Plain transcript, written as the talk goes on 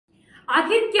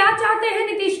आखिर क्या चाहते हैं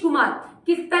नीतीश कुमार?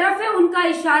 किस तरफ है उनका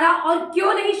इशारा और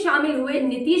क्यों नहीं शामिल हुए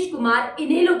नीतीश कुमार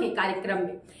इनेलो के कार्यक्रम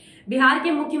में? बिहार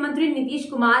के मुख्यमंत्री नीतीश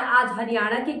कुमार आज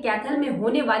हरियाणा के कैथल में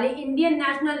होने वाले इंडियन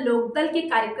नेशनल लोकदल के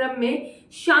कार्यक्रम में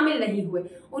शामिल नहीं हुए।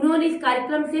 उन्होंने इस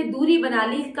कार्यक्रम से दूरी बना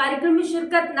ली। इस कार्यक्रम में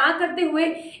शिरकत ना करते हुए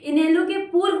इनेलो के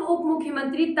पूर्व उप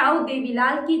मुख्यमंत्री ताऊ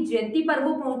देवीलाल की जयंती पर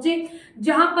वो पहुंचे,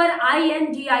 जहां पर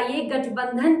INDIA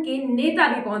गठबंधन के नेता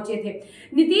भी पहुंचे थे।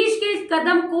 नीतीश के इस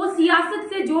कदम को सियासत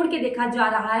से जोड़ के देखा जा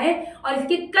रहा है और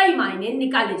इसके कई मायने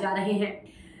निकाले जा रहे हैं।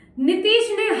 नीतीश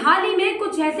ने हाल ही में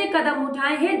कुछ ऐसे कदम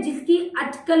उठाए हैं जिसकी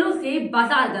अटकलों से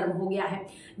बाजार गर्म हो गया है।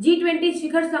 G20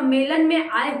 शिखर सम्मेलन में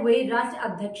आए हुए राष्ट्र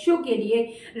अध्यक्षों के लिए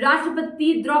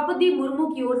राष्ट्रपति द्रौपदी मुर्मू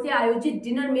की ओर से आयोजित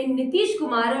डिनर में नीतीश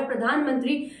कुमार और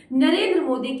प्रधानमंत्री नरेंद्र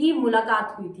मोदी की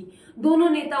मुलाकात हुई थी। दोनों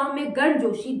नेताओं में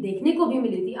गर्मजोशी देखने को भी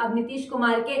मिली थी। अब नीतीश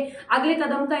कुमार के अगले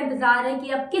कदम का इंतजार है कि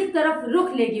अब किस तरफ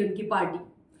रुख लेगी उनकी पार्टी।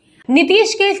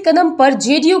 नीतीश के इस कदम पर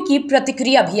जेडीयू की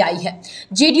प्रतिक्रिया भी आई है।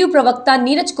 जेडीयू प्रवक्ता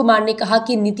नीरज कुमार ने कहा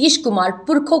कि नीतीश कुमार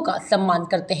पुरखों का सम्मान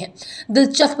करते हैं।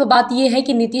 दिलचस्प बात यह है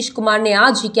कि नीतीश कुमार ने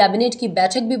आज ही कैबिनेट की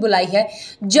बैठक भी बुलाई है,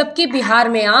 जबकि बिहार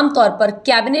में आमतौर पर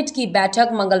कैबिनेट की बैठक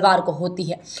मंगलवार को होती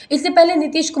है। इससे पहले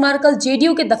नीतीश कुमार कल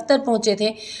जेडीयू के दफ्तर पहुंचे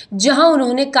थे, जहां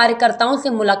उन्होंने कार्यकर्ताओं से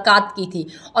मुलाकात की थी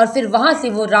और फिर वहां से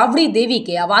वो राबड़ी देवी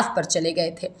के आवास पर चले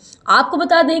गए थे। आपको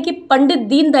बता दें कि पंडित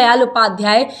दीनदयाल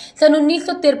उपाध्याय सन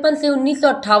 1953 से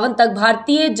 1958 तक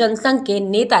भारतीय जनसंघ के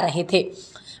नेता रहे थे।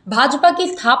 भाजपा की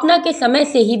स्थापना के समय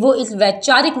से ही वो इस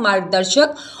वैचारिक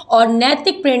मार्गदर्शक और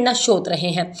नैतिक प्रेरणा स्रोत रहे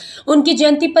हैं। उनकी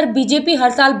जयंती पर बीजेपी हर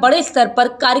साल बड़े स्तर पर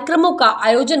कार्यक्रमों का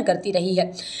आयोजन करती रही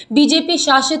है। बीजेपी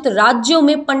शासित राज्यों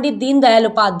में पंडित दीनदयाल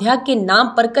उपाध्याय के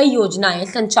नाम पर कई योजनाएं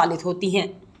संचालित होती हैं।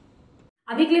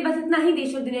 अभी के लिए बस इतना ही।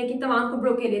 देश और दुनिया की तमाम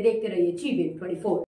खबरों के लिए देखते रहिए GV24।